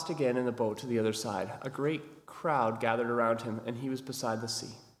again in the boat to the other side. A great crowd gathered around him, and he was beside the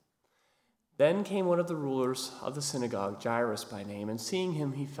sea. Then came one of the rulers of the synagogue, Jairus by name, and seeing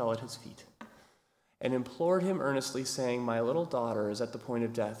him, he fell at his feet and implored him earnestly, saying, "My little daughter is at the point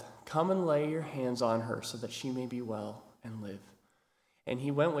of death. Come and lay your hands on her so that she may be well and live." And he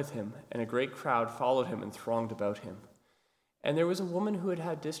went with him, and a great crowd followed him and thronged about him. And there was a woman who had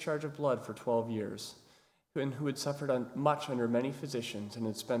had discharge of blood for 12 years, and who had suffered much under many physicians, and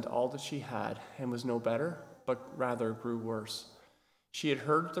had spent all that she had, and was no better, but rather grew worse. She had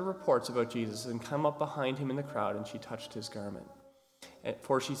heard the reports about Jesus, and come up behind him in the crowd, and she touched his garment.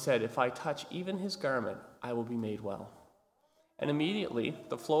 For she said, "If I touch even his garment, I will be made well." And immediately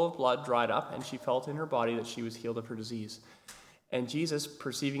the flow of blood dried up, and she felt in her body that she was healed of her disease. And Jesus,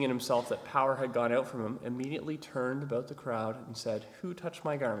 perceiving in himself that power had gone out from him, immediately turned about the crowd and said, "Who touched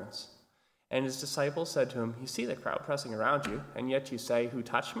my garments?" And his disciples said to him, "You see the crowd pressing around you, and yet you say, 'Who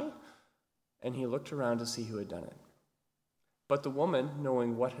touched me?'" And he looked around to see who had done it. But the woman,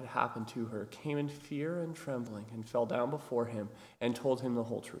 knowing what had happened to her, came in fear and trembling, and fell down before him, and told him the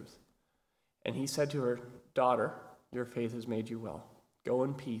whole truth. And he said to her, "Daughter, your faith has made you well. Go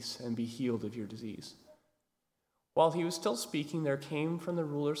in peace and be healed of your disease." While he was still speaking, there came from the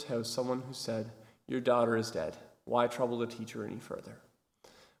ruler's house someone who said, "Your daughter is dead. Why trouble the teacher any further?"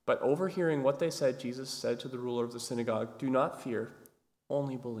 But overhearing what they said, Jesus said to the ruler of the synagogue, "Do not fear,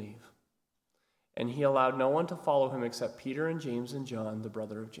 only believe." And he allowed no one to follow him except Peter and James and John, the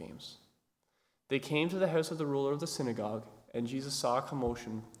brother of James. They came to the house of the ruler of the synagogue, and Jesus saw a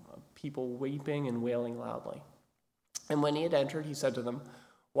commotion, people weeping and wailing loudly. And when he had entered, he said to them,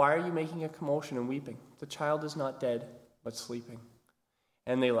 "Why are you making a commotion and weeping? The child is not dead, but sleeping."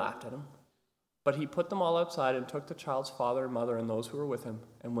 And they laughed at him. But he put them all outside and took the child's father and mother and those who were with him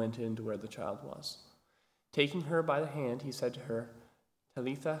and went in to where the child was. Taking her by the hand, he said to her,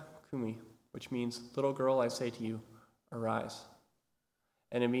 "Talitha cumi," which means, "Little girl, I say to you, arise."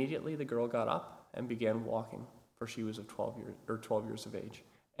 And immediately the girl got up and began walking, for she was of 12 years of age.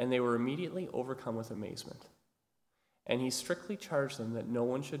 And they were immediately overcome with amazement. And he strictly charged them that no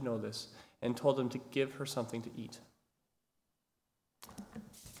one should know this, and told them to give her something to eat.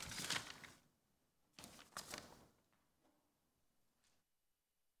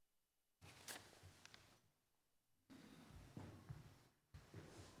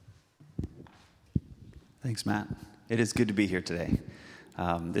 Thanks, Matt. It is good to be here today.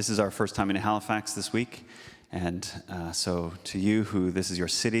 This is our first time in Halifax this week, and so to you who this is your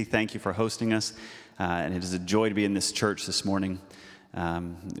city, thank you for hosting us, and it is a joy to be in this church this morning.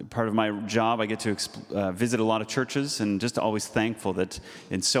 Part of my job, I get to visit a lot of churches, and just always thankful that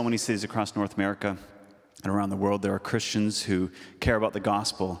in so many cities across North America and around the world, there are Christians who care about the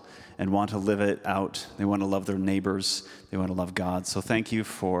gospel and want to live it out. They want to love their neighbors. They want to love God. So thank you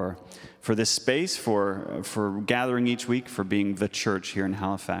for this space, for gathering each week, for being the church here in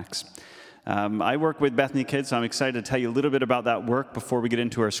Halifax. I work with Bethany Kids, so I'm excited to tell you a little bit about that work before we get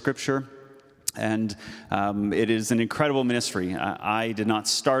into our scripture. And it is an incredible ministry. I did not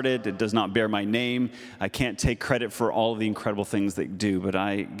start it. It does not bear my name. I can't take credit for all of the incredible things they do, but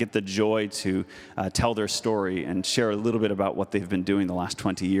I get the joy to tell their story and share a little bit about what they've been doing the last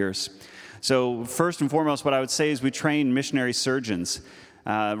 20 years. So first and foremost, what I would say is we train missionary surgeons.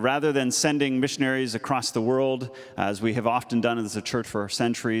 Rather than sending missionaries across the world, as we have often done as a church for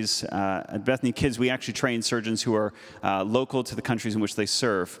centuries, at Bethany Kids, we actually train surgeons who are local to the countries in which they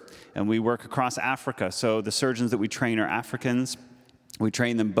serve. And we work across Africa. So the surgeons that we train are Africans. We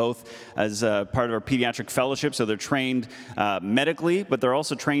train them both as part of our pediatric fellowship, so they're trained medically, but they're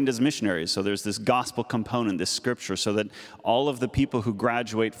also trained as missionaries. So there's this gospel component, this scripture, so that all of the people who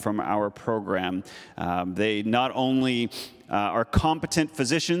graduate from our program, they not only are competent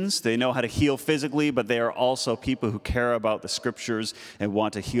physicians, they know how to heal physically, but they are also people who care about the scriptures and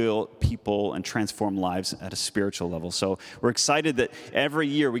want to heal people and transform lives at a spiritual level. So we're excited that every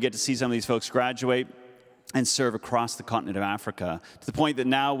year we get to see some of these folks graduate and serve across the continent of Africa, to the point that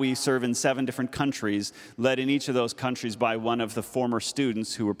now we serve in 7 different countries, led in each of those countries by one of the former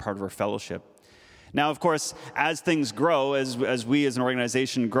students who were part of our fellowship. Now, of course, as things grow, as we as an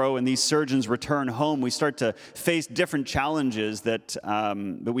organization grow and these surgeons return home, we start to face different challenges that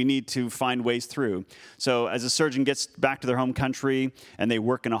we need to find ways through. So as a surgeon gets back to their home country and they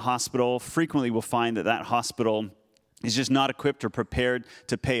work in a hospital, frequently we'll find that hospital is just not equipped or prepared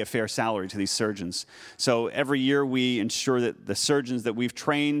to pay a fair salary to these surgeons. So every year we ensure that the surgeons that we've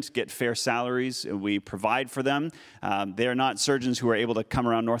trained get fair salaries. We provide for them. They are not surgeons who are able to come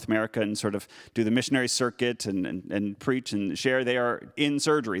around North America and sort of do the missionary circuit and preach and share. They are in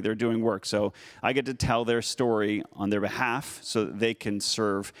surgery. They're doing work. So I get to tell their story on their behalf so that they can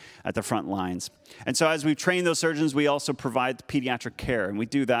serve at the front lines. And so as we train those surgeons, we also provide pediatric care. And we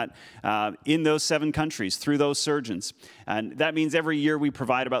do that in those 7 countries through those surgeons. And that means every year we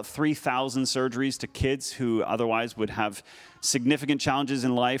provide about 3,000 surgeries to kids who otherwise would have significant challenges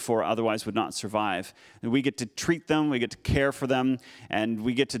in life or otherwise would not survive. And we get to treat them, we get to care for them, and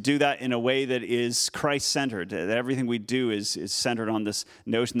we get to do that in a way that is Christ-centered. That everything we do is centered on this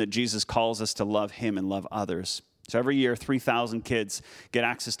notion that Jesus calls us to love him and love others. So every year, 3,000 kids get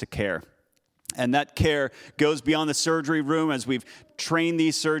access to care. And that care goes beyond the surgery room as we've trained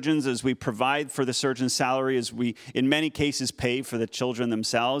these surgeons, as we provide for the surgeon's salary, as we, in many cases, pay for the children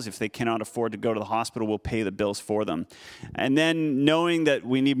themselves. If they cannot afford to go to the hospital, we'll pay the bills for them. And then knowing that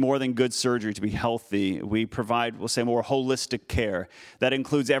we need more than good surgery to be healthy, we provide, we'll say, more holistic care. That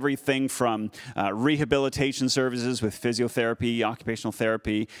includes everything from rehabilitation services with physiotherapy, occupational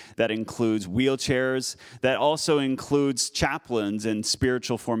therapy. That includes wheelchairs. That also includes chaplains and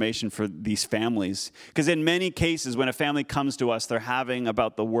spiritual formation for these families. Because in many cases, when a family comes to us, they're having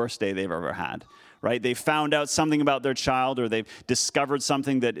about the worst day they've ever had, right? They found out something about their child, or they've discovered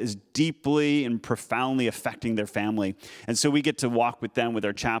something that is deeply and profoundly affecting their family. And so we get to walk with them with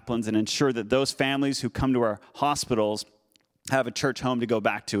our chaplains and ensure that those families who come to our hospitals have a church home to go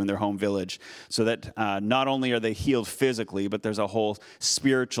back to in their home village, so that not only are they healed physically, but there's a whole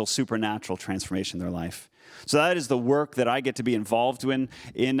spiritual, supernatural transformation in their life. So that is the work that I get to be involved in.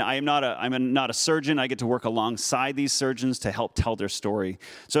 I'm not a surgeon. I get to work alongside these surgeons to help tell their story.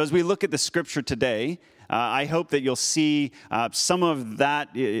 So as we look at the scripture today, I hope that you'll see some of that.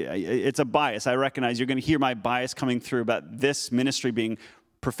 It's a bias. I recognize you're going to hear my bias coming through about this ministry being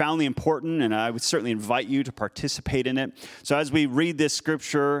profoundly important, and I would certainly invite you to participate in it. So as we read this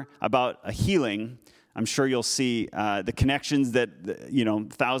scripture about a healing, I'm sure you'll see the connections that,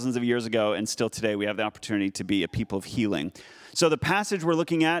 thousands of years ago and still today we have the opportunity to be a people of healing. So the passage we're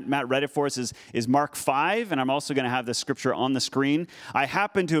looking at, Matt read it for us, is Mark 5, and I'm also going to have the scripture on the screen. I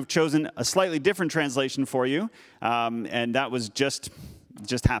happen to have chosen a slightly different translation for you, and that was just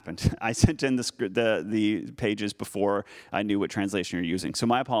happened. I sent in the pages before I knew what translation you're using. So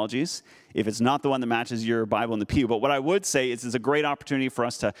my apologies if it's not the one that matches your Bible in the pew. But what I would say is it's a great opportunity for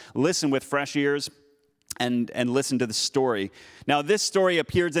us to listen with fresh ears and listen to the story. Now, this story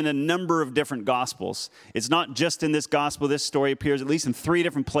appears in a number of different gospels. It's not just in this gospel. This story appears at least in 3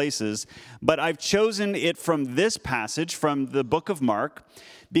 different places. But I've chosen it from this passage, from the book of Mark,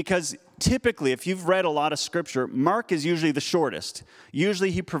 because typically, if you've read a lot of scripture, Mark is usually the shortest. Usually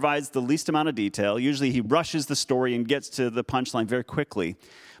he provides the least amount of detail. Usually he rushes the story and gets to the punchline very quickly.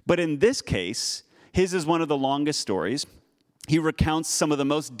 But in this case, his is one of the longest stories. He recounts some of the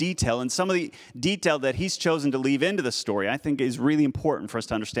most detail, and some of the detail that he's chosen to leave into the story, I think, is really important for us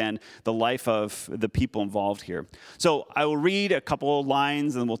to understand the life of the people involved here. So I will read a couple of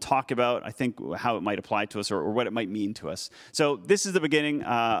lines, and we'll talk about, I think, how it might apply to us or what it might mean to us. So this is the beginning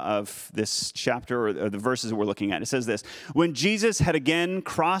of this chapter, or the verses that we're looking at. It says this: "When Jesus had again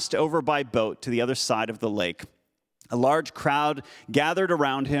crossed over by boat to the other side of the lake, a large crowd gathered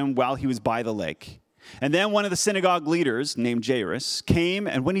around him while he was by the lake. And then one of the synagogue leaders, named Jairus, came,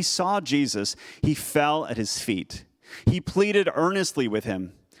 and when he saw Jesus, he fell at his feet. He pleaded earnestly with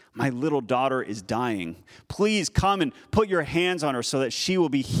him, 'My little daughter is dying. Please come and put your hands on her so that she will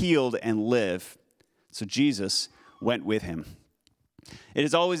be healed and live.' So Jesus went with him." It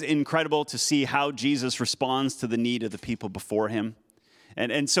is always incredible to see how Jesus responds to the need of the people before him.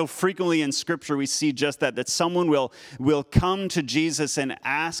 And so frequently in Scripture we see just that someone will come to Jesus and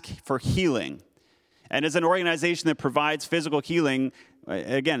ask for healing. And as an organization that provides physical healing,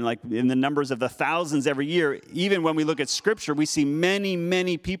 again, like in the numbers of the thousands every year, even when we look at Scripture, we see many,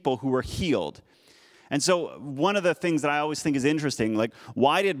 many people who are healed. And so one of the things that I always think is interesting, like,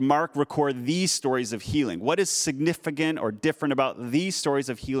 why did Mark record these stories of healing? What is significant or different about these stories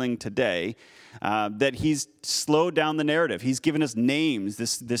of healing today that he's slowed down the narrative? He's given us names,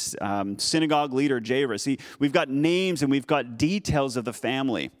 this synagogue leader, Jairus. We've got names and we've got details of the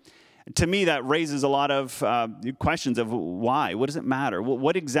family. To me, that raises a lot of questions of why. What does it matter?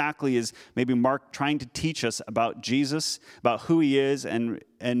 What exactly is maybe Mark trying to teach us about Jesus, about who he is, and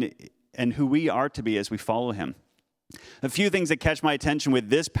who we are to be as we follow him? A few things that catch my attention with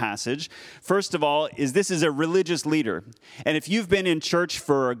this passage. First of all, this is a religious leader. And if you've been in church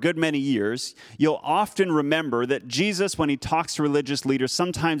for a good many years, you'll often remember that Jesus, when he talks to religious leaders,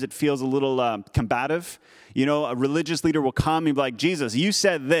 sometimes it feels a little combative. You know, a religious leader will come and be like, Jesus, you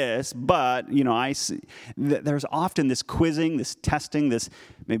said this, but, there's often this quizzing, this testing,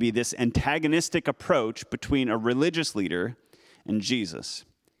 maybe this antagonistic approach between a religious leader and Jesus.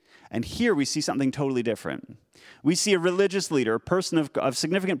 And here we see something totally different. We see a religious leader, a person of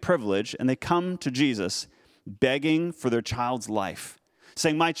significant privilege, and they come to Jesus begging for their child's life,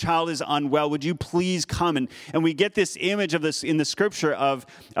 saying, my child is unwell, would you please come? And we get this image of this in the scripture of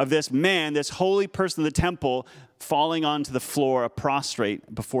this man, this holy person in the temple, falling onto the floor,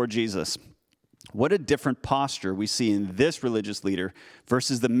 prostrate before Jesus. What a different posture we see in this religious leader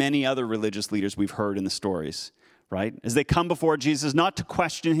versus the many other religious leaders we've heard in the stories. Right? As they come before Jesus, not to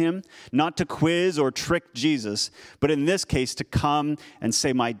question him, not to quiz or trick Jesus, but in this case to come and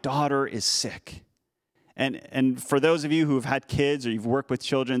say, my daughter is sick. And for those of you who have had kids or you've worked with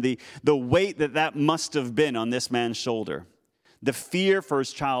children, the weight that must have been on this man's shoulder, the fear for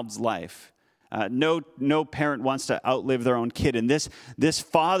his child's life. No parent wants to outlive their own kid. And this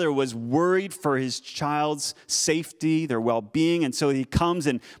father was worried for his child's safety, their well-being. And so he comes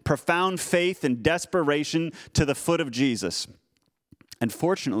in profound faith and desperation to the foot of Jesus. And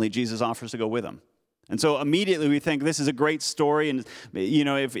fortunately, Jesus offers to go with him. And so immediately we think this is a great story. And,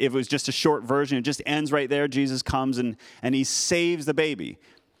 if it was just a short version, it just ends right there. Jesus comes and he saves the baby.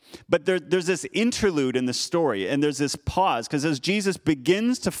 But there's this interlude in the story, and there's this pause, because as Jesus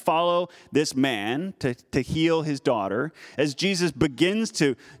begins to follow this man to heal his daughter, as Jesus begins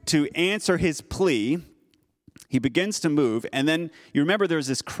to answer his plea, he begins to move, and then you remember there's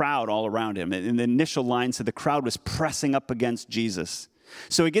this crowd all around him. In the initial line said the crowd was pressing up against Jesus.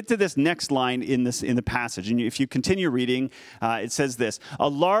 So we get to this next line in the passage, and if you continue reading, it says this: a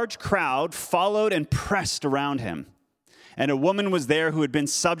large crowd followed and pressed around him. And a woman was there who had been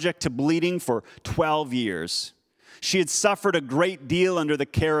subject to bleeding for 12 years. She had suffered a great deal under the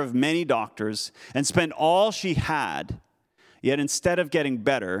care of many doctors and spent all she had. Yet instead of getting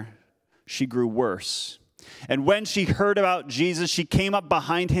better, she grew worse. And when she heard about Jesus, she came up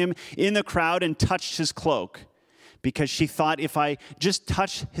behind him in the crowd and touched his cloak, because she thought, if I just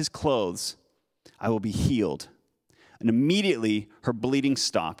touch his clothes, I will be healed. And immediately her bleeding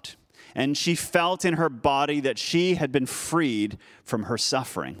stopped. And she felt in her body that she had been freed from her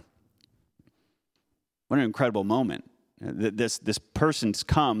suffering. What an incredible moment. This person's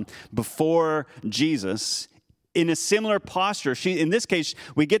come before Jesus in a similar posture. In this case,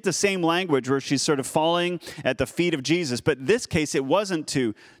 we get the same language where she's sort of falling at the feet of Jesus. But in this case, it wasn't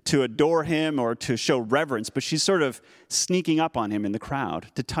to adore him or to show reverence, but she's sort of sneaking up on him in the crowd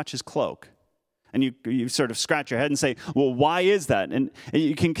to touch his cloak. And you sort of scratch your head and say, well, why is that? And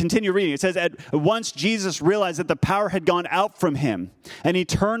you can continue reading. It says, at once Jesus realized that the power had gone out from him. And he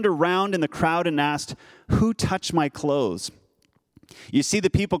turned around in the crowd and asked, who touched my clothes? You see the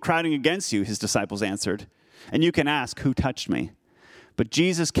people crowding against you, his disciples answered. And you can ask, who touched me? But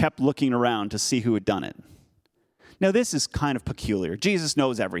Jesus kept looking around to see who had done it. Now, this is kind of peculiar. Jesus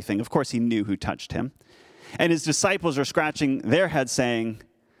knows everything. Of course, he knew who touched him. And his disciples are scratching their heads saying,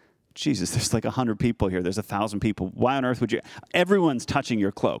 Jesus, there's like 100 people here. There's 1,000 people. Why on earth would you? Everyone's touching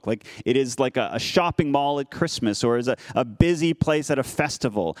your cloak. Like it is like a shopping mall at Christmas, or is a busy place at a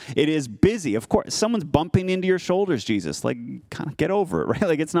festival. It is busy. Of course, someone's bumping into your shoulders, Jesus. Like, kind of get over it, right?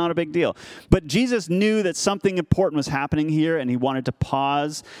 Like it's not a big deal. But Jesus knew that something important was happening here, and he wanted to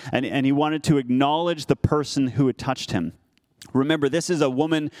pause, and he wanted to acknowledge the person who had touched him. Remember, this is a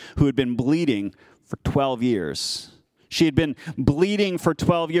woman who had been bleeding for 12 years. She had been bleeding for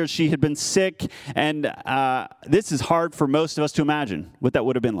 12 years. She had been sick, and this is hard for most of us to imagine what that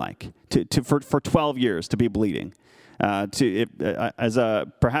would have been like for 12 years to be bleeding. Perhaps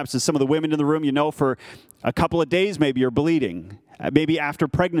as some of the women in the room, for a couple of days maybe you're bleeding, maybe after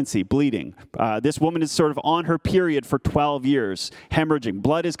pregnancy, bleeding. This woman is sort of on her period for 12 years, hemorrhaging.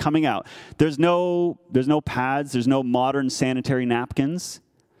 Blood is coming out. There's no pads. There's no modern sanitary napkins.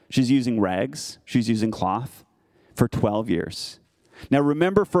 She's using rags. She's using cloth. For 12 years. Now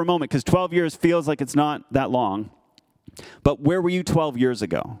remember for a moment, because 12 years feels like it's not that long, but where were you 12 years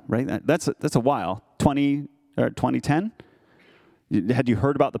ago, right? That's a while. 2010? Had you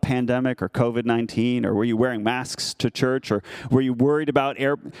heard about the pandemic or COVID-19, or were you wearing masks to church, or were you worried about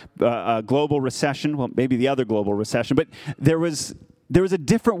global recession? Well, maybe the other global recession, but there was a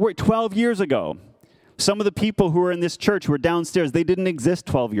different word 12 years ago. Some of the people who were in this church who were downstairs, they didn't exist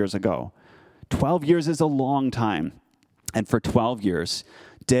 12 years ago. 12 years is a long time. And for 12 years,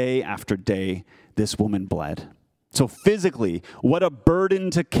 day after day, this woman bled. So physically, what a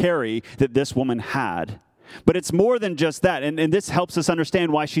burden to carry that this woman had. But it's more than just that. And this helps us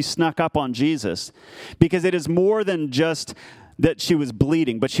understand why she snuck up on Jesus. Because it is more than just that she was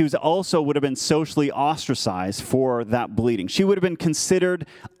bleeding, but she was also would have been socially ostracized for that bleeding. She would have been considered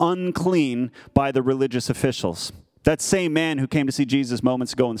unclean by the religious officials. That same man who came to see Jesus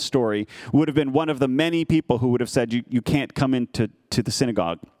moments ago in the story would have been one of the many people who would have said, you can't come into the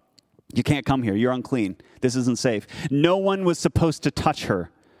synagogue. You can't come here. You're unclean. This isn't safe. No one was supposed to touch her.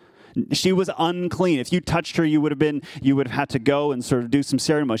 She was unclean. If you touched her, you would have had to go and sort of do some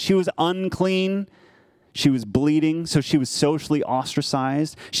ceremony. She was unclean. She was bleeding, so she was socially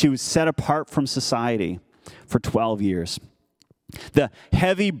ostracized. She was set apart from society for 12 years. The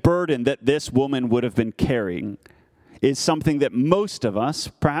heavy burden that this woman would have been carrying is something that most of us,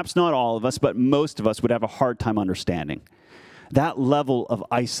 perhaps not all of us, but most of us would have a hard time understanding. That level of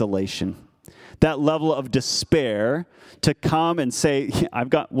isolation, that level of despair to come and say,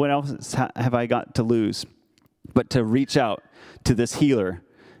 what else have I got to lose? But to reach out to this healer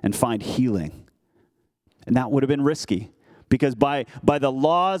and find healing. And that would have been risky. Because by the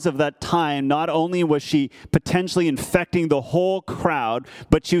laws of that time, not only was she potentially infecting the whole crowd,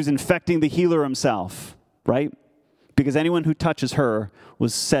 but she was infecting the healer himself, right? Because anyone who touches her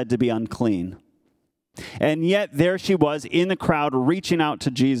was said to be unclean. And yet there she was in the crowd reaching out to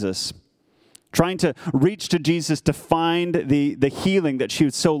Jesus, trying to reach to Jesus to find the healing that she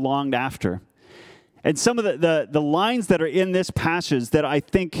was so longed after. And some of the lines that are in this passage that I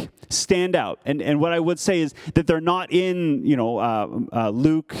think stand out, and what I would say is that they're not in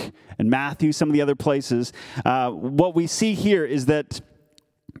Luke and Matthew, some of the other places. What we see here is that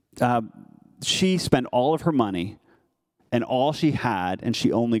she spent all of her money and all she had, and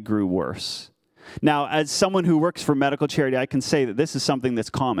she only grew worse. Now, as someone who works for medical charity, I can say that this is something that's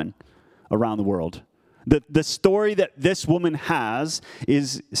common around the world. The story that this woman has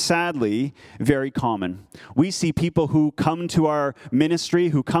is sadly very common. We see people who come to our ministry,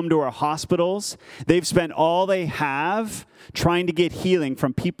 who come to our hospitals. They've spent all they have trying to get healing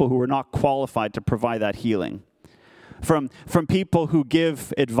from people who are not qualified to provide that healing. From people who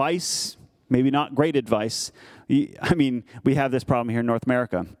give advice, maybe not great advice. I mean, we have this problem here in North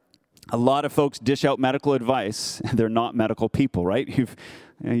America. A lot of folks dish out medical advice, and they're not medical people, right?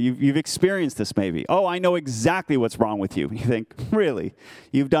 You've experienced this maybe. Oh, I know exactly what's wrong with you. You think, really?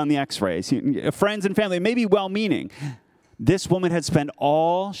 You've done the x-rays. Friends and family may be well-meaning. This woman had spent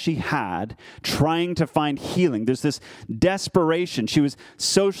all she had trying to find healing. There's this desperation. She was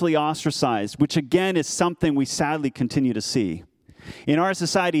socially ostracized, which again is something we sadly continue to see. In our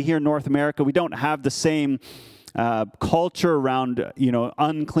society here in North America, we don't have the same culture around,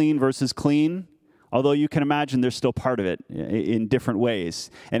 unclean versus clean. Although you can imagine there's still part of it in different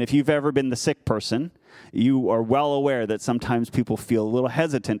ways. And if you've ever been the sick person, you are well aware that sometimes people feel a little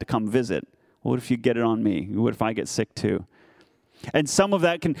hesitant to come visit. What if you get it on me? What if I get sick too? And some of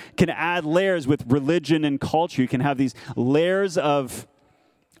that can add layers with religion and culture. You can have these layers of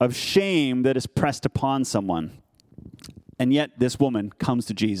shame that is pressed upon someone. And yet this woman comes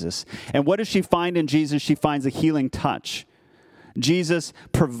to Jesus. And what does she find in Jesus? She finds a healing touch. Jesus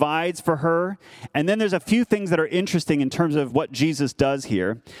provides for her. And then there's a few things that are interesting in terms of what Jesus does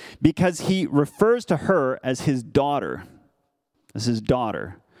here, because he refers to her as his daughter. As his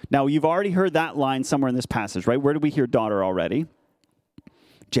daughter. Now, you've already heard that line somewhere in this passage, right? Where did we hear daughter already?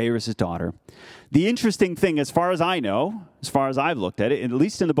 Jairus' daughter. The interesting thing, as far as I know, as far as I've looked at it, at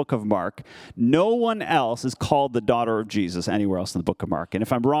least in the book of Mark, no one else is called the daughter of Jesus anywhere else in the book of Mark. And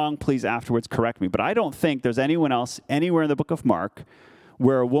if I'm wrong, please afterwards correct me. But I don't think there's anyone else anywhere in the book of Mark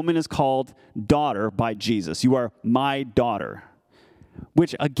where a woman is called daughter by Jesus. You are my daughter.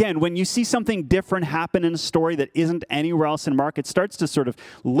 Which, again, when you see something different happen in a story that isn't anywhere else in Mark, it starts to sort of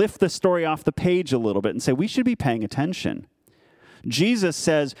lift the story off the page a little bit and say, we should be paying attention. Jesus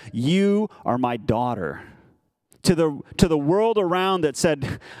says, you are my daughter. To the world around that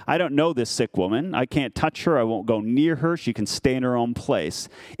said, I don't know this sick woman. I can't touch her. I won't go near her. She can stay in her own place.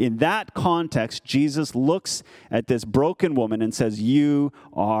 In that context, Jesus looks at this broken woman and says, you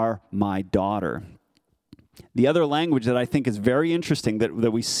are my daughter. The other language that I think is very interesting that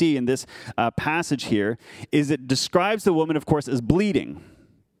we see in this passage here is it describes the woman, of course, as bleeding.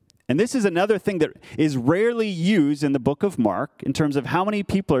 And this is another thing that is rarely used in the book of Mark in terms of how many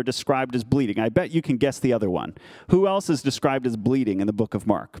people are described as bleeding. I bet you can guess the other one. Who else is described as bleeding in the book of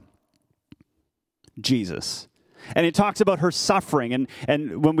Mark? Jesus. And it talks about her suffering.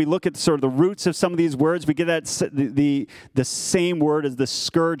 And when we look at sort of the roots of some of these words, we get that the same word as the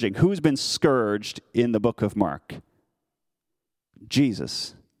scourging. Who's been scourged in the book of Mark?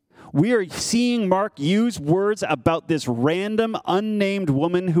 Jesus. We are seeing Mark use words about this random, unnamed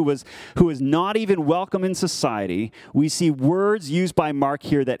woman who is not even welcome in society. We see words used by Mark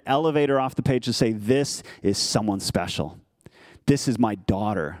here that elevate her off the page to say, this is someone special. This is my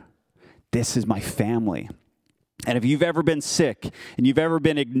daughter. This is my family. And if you've ever been sick and you've ever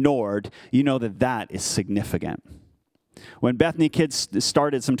been ignored, you know that that is significant. When Bethany Kids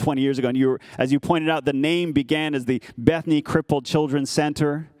started some 20 years ago, and as you pointed out, the name began as the Bethany Crippled Children's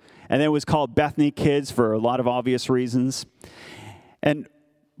Center. And then it was called Bethany Kids for a lot of obvious reasons. And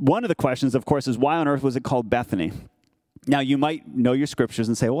one of the questions, of course, is why on earth was it called Bethany? Now, you might know your scriptures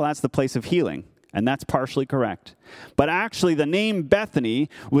and say, well, that's the place of healing. And that's partially correct. But actually, the name Bethany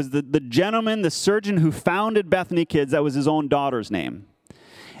was the gentleman, the surgeon who founded Bethany Kids, that was his own daughter's name.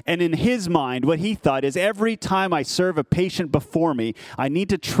 And in his mind, what he thought is every time I serve a patient before me, I need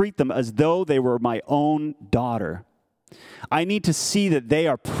to treat them as though they were my own daughter. I need to see that they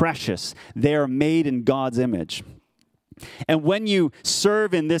are precious. They are made in God's image. And when you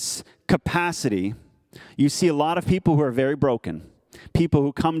serve in this capacity, you see a lot of people who are very broken. People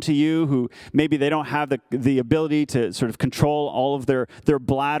who come to you who maybe they don't have the ability to sort of control all of their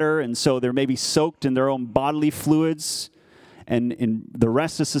bladder, and so they're maybe soaked in their own bodily fluids. And in the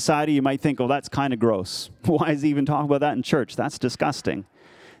rest of society, you might think, oh, that's kind of gross. Why is he even talking about that in church? That's disgusting.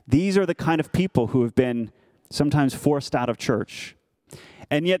 These are the kind of people who have been sometimes forced out of church.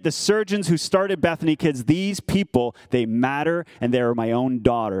 And yet the surgeons who started Bethany Kids, these people, they matter, and they are my own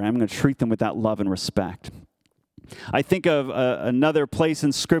daughter. And I'm going to treat them with that love and respect. I think of another place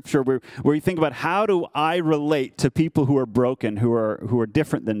in Scripture where you think about how do I relate to people who are broken, who are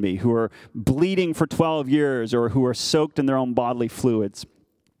different than me, who are bleeding for 12 years, or who are soaked in their own bodily fluids.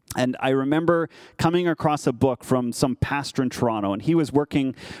 And I remember coming across a book from some pastor in Toronto, and he was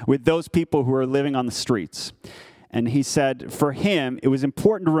working with those people who are living on the streets. And he said for him, it was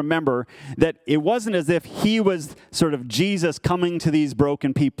important to remember that it wasn't as if he was sort of Jesus coming to these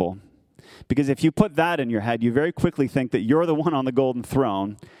broken people. Because if you put that in your head, you very quickly think that you're the one on the golden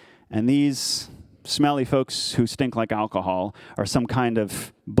throne, and these smelly folks who stink like alcohol are some kind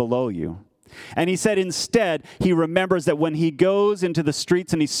of below you. And he said instead, he remembers that when he goes into the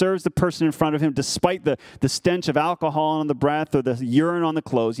streets and he serves the person in front of him, despite the stench of alcohol on the breath or the urine on the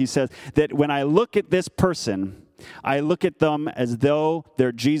clothes, he says that when I look at this person, I look at them as though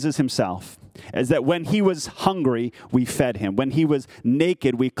they're Jesus himself. As that when he was hungry, we fed him. When he was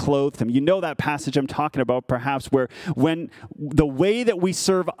naked, we clothed him. You know that passage I'm talking about, perhaps, where when the way that we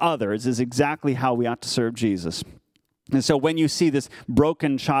serve others is exactly how we ought to serve Jesus. And so when you see this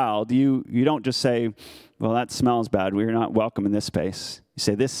broken child, you don't just say, well, that smells bad. We're not welcome in this space. You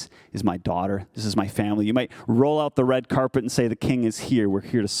say, this is my daughter. This is my family. You might roll out the red carpet and say, the king is here. We're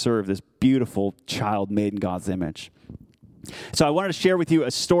here to serve this beautiful child made in God's image. So I wanted to share with you a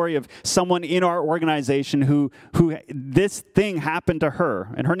story of someone in our organization who this thing happened to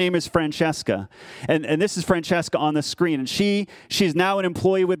her, and her name is Francesca. And this is Francesca on the screen, and she's now an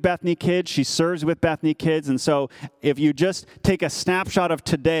employee with Bethany Kids. She serves with Bethany Kids, and so if you just take a snapshot of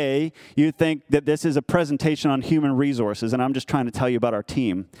today, you think that this is a presentation on human resources, and I'm just trying to tell you about our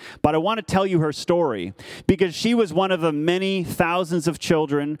team. But I want to tell you her story because she was one of the many thousands of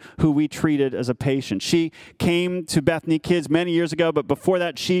children who we treated as a patient. She came to Bethany Kids many years ago, but before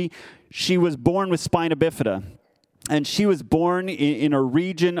that, she was born with spina bifida. And she was born in a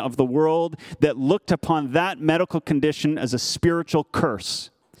region of the world that looked upon that medical condition as a spiritual curse.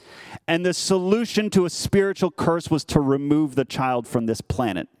 And the solution to a spiritual curse was to remove the child from this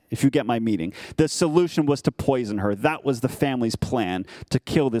planet, if you get my meaning. The solution was to poison her. That was the family's plan, to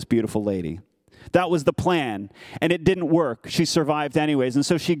kill this beautiful lady. That was the plan, and it didn't work. She survived anyways, and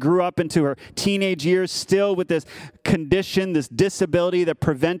so she grew up into her teenage years still with this condition, this disability that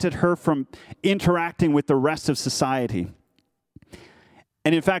prevented her from interacting with the rest of society.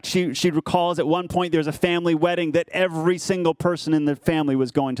 And in fact, she recalls at one point there was a family wedding that every single person in the family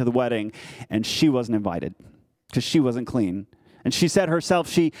was going to the wedding, and she wasn't invited because she wasn't clean. And she said herself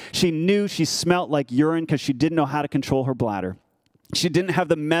she knew she smelt like urine because she didn't know how to control her bladder. She didn't have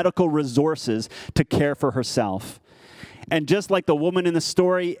the medical resources to care for herself. And just like the woman in the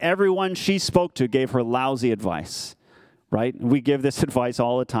story, everyone she spoke to gave her lousy advice, right? We give this advice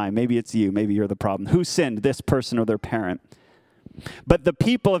all the time. Maybe it's you. Maybe you're the problem. Who sinned, this person or their parent? But the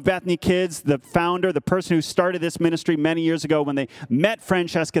people of Bethany Kids, the founder, the person who started this ministry many years ago, when they met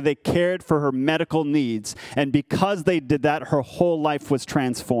Francesca, they cared for her medical needs. And because they did that, her whole life was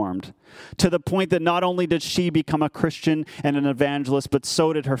transformed. To the point that not only did she become a Christian and an evangelist, but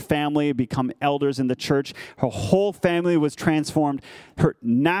so did her family, become elders in the church. Her whole family was transformed, her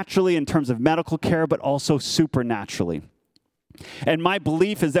naturally in terms of medical care, but also supernaturally. And my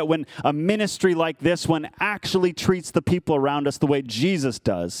belief is that when a ministry like this one actually treats the people around us the way Jesus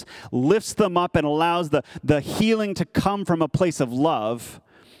does, lifts them up and allows the healing to come from a place of love,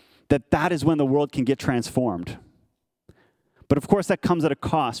 that is when the world can get transformed. But of course, that comes at a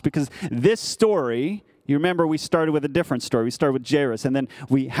cost, because this story, you remember we started with a different story. We started with Jairus, and then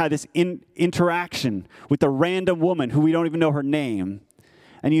we had this interaction with a random woman who we don't even know her name.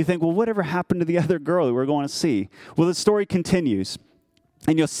 And you think, well, whatever happened to the other girl that we're going to see? Well, the story continues.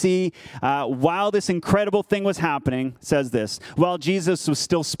 And you'll see, while this incredible thing was happening, it says this, while Jesus was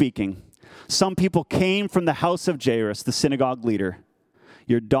still speaking, some people came from the house of Jairus, the synagogue leader.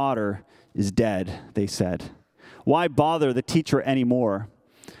 Your daughter is dead, they said. Why bother the teacher anymore?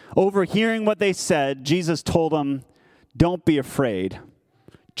 Overhearing what they said, Jesus told them, don't be afraid,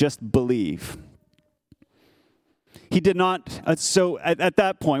 just believe. He did not, so at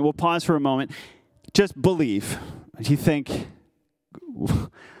that point, we'll pause for a moment, just believe. You think,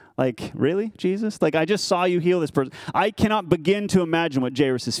 like, really, Jesus? Like, I just saw you heal this person. I cannot begin to imagine what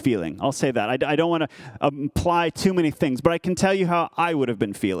Jairus is feeling. I'll say that. I don't want to imply too many things, but I can tell you how I would have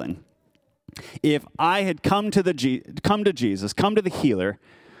been feeling. If I had come to Jesus, come to the healer,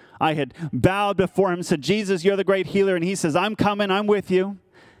 I had bowed before him, said, Jesus, you're the great healer, and he says, I'm coming, I'm with you,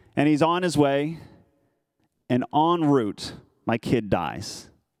 and he's on his way, and en route, my kid dies.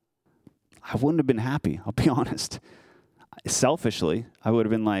 I wouldn't have been happy, I'll be honest. Selfishly, I would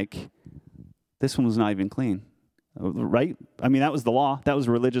have been like, this one was not even clean, right? I mean, that was the law. That was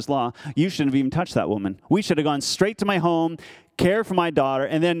religious law. You shouldn't have even touched that woman. We should have gone straight to my home, care for my daughter,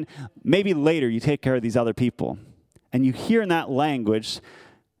 and then maybe later you take care of these other people. And you hear in that language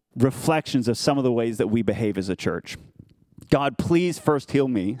reflections of some of the ways that we behave as a church. God, please first heal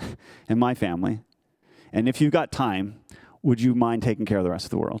me and my family. And if you've got time, would you mind taking care of the rest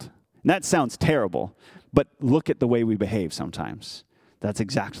of the world? And that sounds terrible, but look at the way we behave sometimes. That's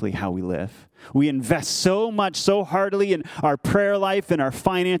exactly how we live. We invest so much, so heartily in our prayer life and our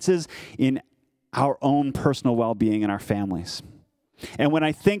finances, in our own personal well-being and our families. And when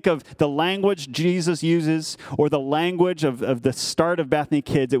I think of the language Jesus uses, or the language of the start of Bethany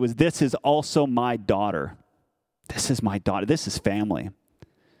Kids, it was, this is also my daughter. This is my daughter. This is family.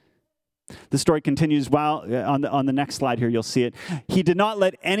 The story continues. While on the next slide here, you'll see it. He did not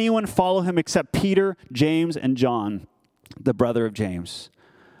let anyone follow him except Peter, James, and John, the brother of James.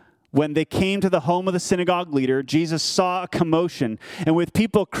 When they came to the home of the synagogue leader, Jesus saw a commotion, and with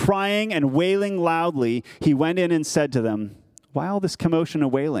people crying and wailing loudly, he went in and said to them, why all this commotion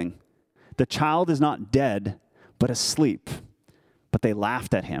and wailing? The child is not dead, but asleep. But they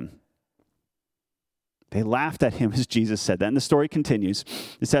laughed at him. They laughed at him as Jesus said that. And the story continues.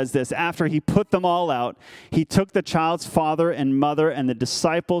 It says this, after he put them all out, he took the child's father and mother and the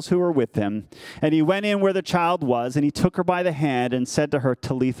disciples who were with him, and he went in where the child was, and he took her by the hand and said to her,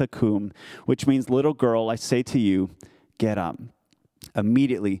 Talitha cum, which means, little girl, I say to you, get up.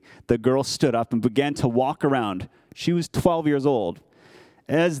 Immediately, the girl stood up and began to walk around. She was 12 years old.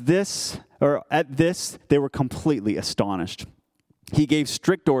 At this, they were completely astonished. He gave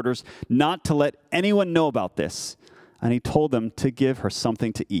strict orders not to let anyone know about this, and he told them to give her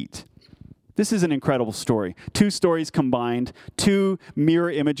something to eat. This is an incredible story. Two stories combined, two mirror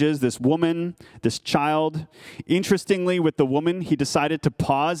images, this woman, this child. Interestingly, with the woman, he decided to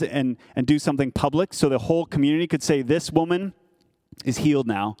pause and do something public so the whole community could say, this woman is healed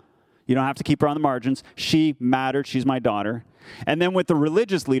now. You don't have to keep her on the margins. She mattered. She's my daughter. And then with the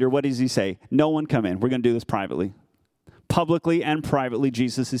religious leader, what does he say? No one come in. We're going to do this privately. Publicly and privately,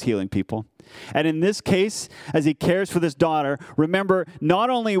 Jesus is healing people. And in this case, as he cares for this daughter, remember, not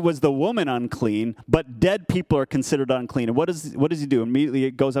only was the woman unclean, but dead people are considered unclean. And what does he do? Immediately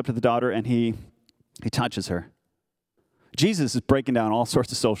he goes up to the daughter and he touches her. Jesus is breaking down all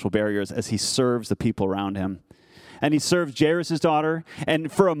sorts of social barriers as he serves the people around him. And he serves Jairus' daughter.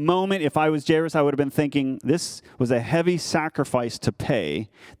 And for a moment, if I was Jairus, I would have been thinking, this was a heavy sacrifice to pay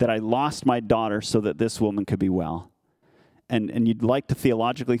that I lost my daughter so that this woman could be well. And you'd like to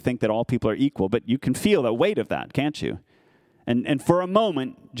theologically think that all people are equal, but you can feel the weight of that, can't you? And for a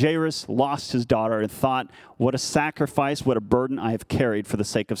moment, Jairus lost his daughter and thought, what a sacrifice, what a burden I have carried for the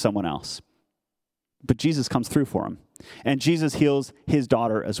sake of someone else. But Jesus comes through for him. And Jesus heals his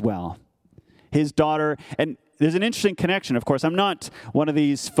daughter as well. His daughter, and there's an interesting connection, of course. I'm not one of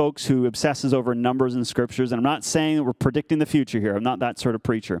these folks who obsesses over numbers in scriptures, and I'm not saying that we're predicting the future here. I'm not that sort of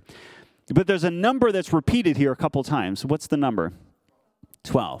preacher. But there's a number that's repeated here a couple times. What's the number?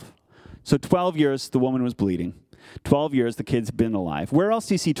 12. So 12 years the woman was bleeding. 12 years the kid's been alive. Where else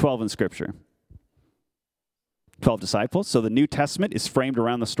do you see 12 in Scripture? 12 disciples. So the New Testament is framed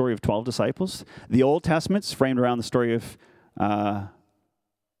around the story of 12 disciples. The Old Testament is framed around the story of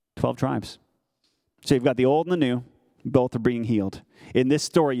 12 tribes. So you've got the old and the new. Both are being healed. In this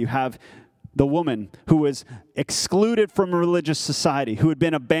story, you have the woman who was excluded from religious society, who had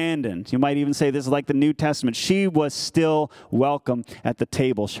been abandoned. You might even say this is like the New Testament. She was still welcome at the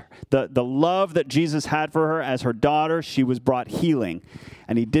table. The love that Jesus had for her as her daughter, she was brought healing.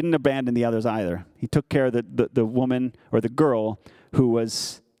 And he didn't abandon the others either. He took care of the woman or the girl who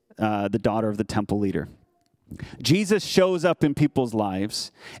was the daughter of the temple leader. Jesus shows up in people's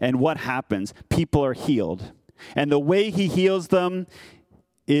lives, and what happens? People are healed. And the way he heals them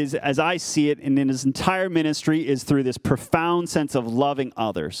is, as I see it, and in his entire ministry, is through this profound sense of loving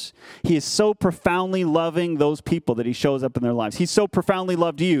others. He is so profoundly loving those people that he shows up in their lives. He's so profoundly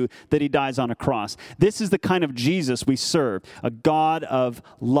loved you that he dies on a cross. This is the kind of Jesus we serve, a God of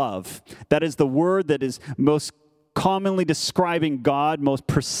love. That is the word that is most commonly describing God, most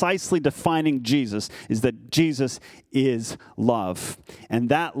precisely defining Jesus, is that Jesus is love. And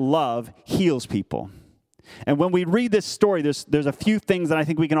that love heals people. And when we read this story, there's a few things that I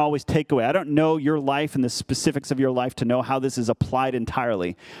think we can always take away. I don't know your life and the specifics of your life to know how this is applied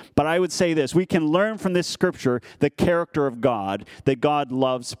entirely. But I would say this: we can learn from this scripture the character of God, that God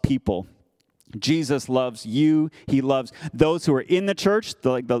loves people. Jesus loves you. He loves those who are in the church,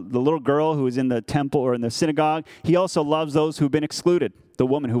 like the little girl who is in the temple or in the synagogue. He also loves those who've been excluded, the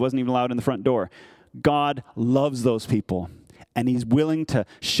woman who wasn't even allowed in the front door. God loves those people, and he's willing to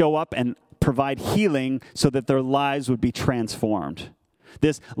show up and provide healing so that their lives would be transformed.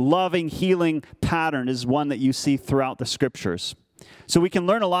 This loving, healing pattern is one that you see throughout the scriptures. So we can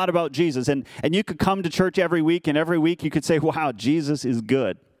learn a lot about Jesus. And you could come to church every week, and every week you could say, wow, Jesus is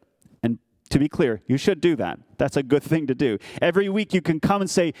good. And to be clear, you should do that. That's a good thing to do. Every week you can come and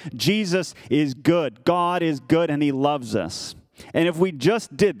say, Jesus is good. God is good, and he loves us. And if we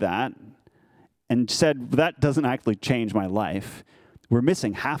just did that and said, that doesn't actually change my life, we're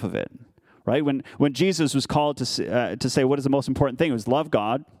missing half of it. Right? When Jesus was called to say what is the most important thing, it was love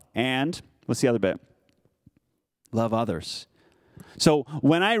God and, what's the other bit? Love others. So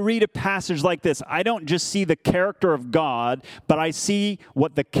when I read a passage like this, I don't just see the character of God, but I see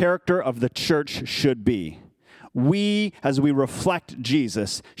what the character of the church should be. We, as we reflect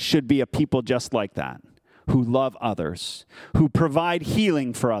Jesus, should be a people just like that, who love others, who provide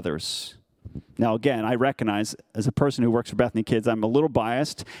healing for others. Now, again, I recognize as a person who works for Bethany Kids, I'm a little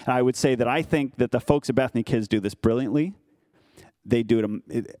biased. And I would say that I think that the folks at Bethany Kids do this brilliantly. They do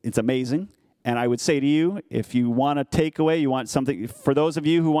it, it's amazing. And I would say to you, if you want a takeaway, you want something, for those of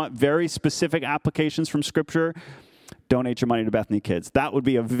you who want very specific applications from Scripture, donate your money to Bethany Kids. That would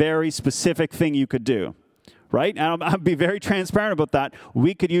be a very specific thing you could do. Right? And I'll be very transparent about that.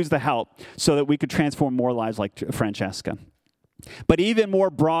 We could use the help so that we could transform more lives like Francesca. But even more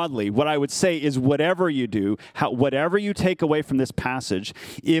broadly, what I would say is whatever you do, whatever you take away from this passage,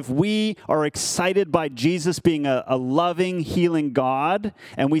 if we are excited by Jesus being a loving, healing God,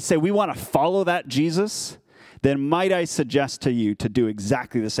 and we say we want to follow that Jesus, then might I suggest to you to do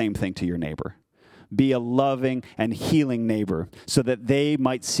exactly the same thing to your neighbor. Be a loving and healing neighbor so that they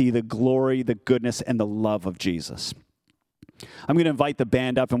might see the glory, the goodness, and the love of Jesus. I'm going to invite the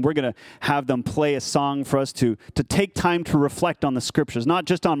band up, and we're going to have them play a song for us to take time to reflect on the scriptures, not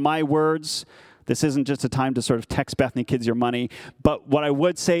just on my words. This isn't just a time to sort of text Bethany Kids your money, but what I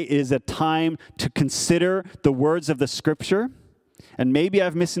would say is a time to consider the words of the scripture, and maybe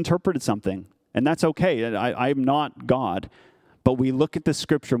I've misinterpreted something, and that's okay. I'm not God, but we look at the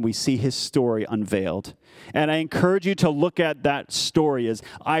scripture and we see his story unveiled. And I encourage you to look at that story as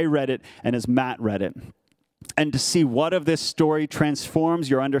I read it and as Matt read it, and to see what of this story transforms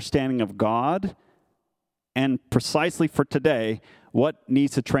your understanding of God, and precisely for today, what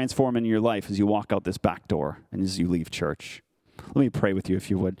needs to transform in your life as you walk out this back door and as you leave church. Let me pray with you if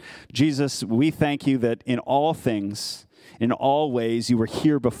you would. Jesus, we thank you that in all things, in all ways, you were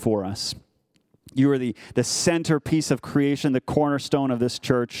here before us. You are the centerpiece of creation, the cornerstone of this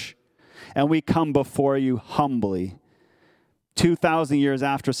church, and we come before you humbly. 2,000 years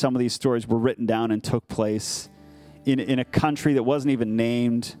after some of these stories were written down and took place in a country that wasn't even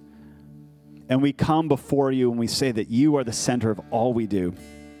named. And we come before you and we say that you are the center of all we do.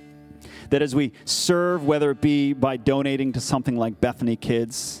 That as we serve, whether it be by donating to something like Bethany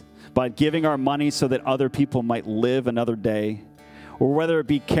Kids, by giving our money so that other people might live another day, or whether it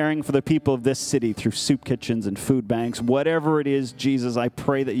be caring for the people of this city through soup kitchens and food banks, whatever it is, Jesus, I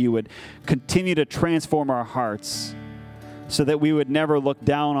pray that you would continue to transform our hearts so that we would never look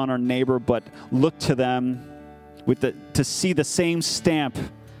down on our neighbor, but look to them to see the same stamp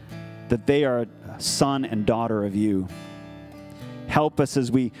that they are a son and daughter of you. help us as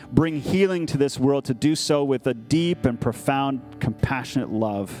we bring healing to this world to do so with a deep and profound, compassionate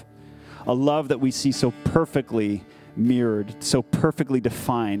love, a love that we see so perfectly mirrored, so perfectly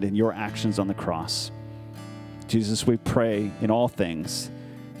defined in your actions on the cross. Jesus, we pray in all things,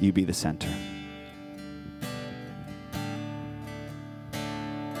 you be the center.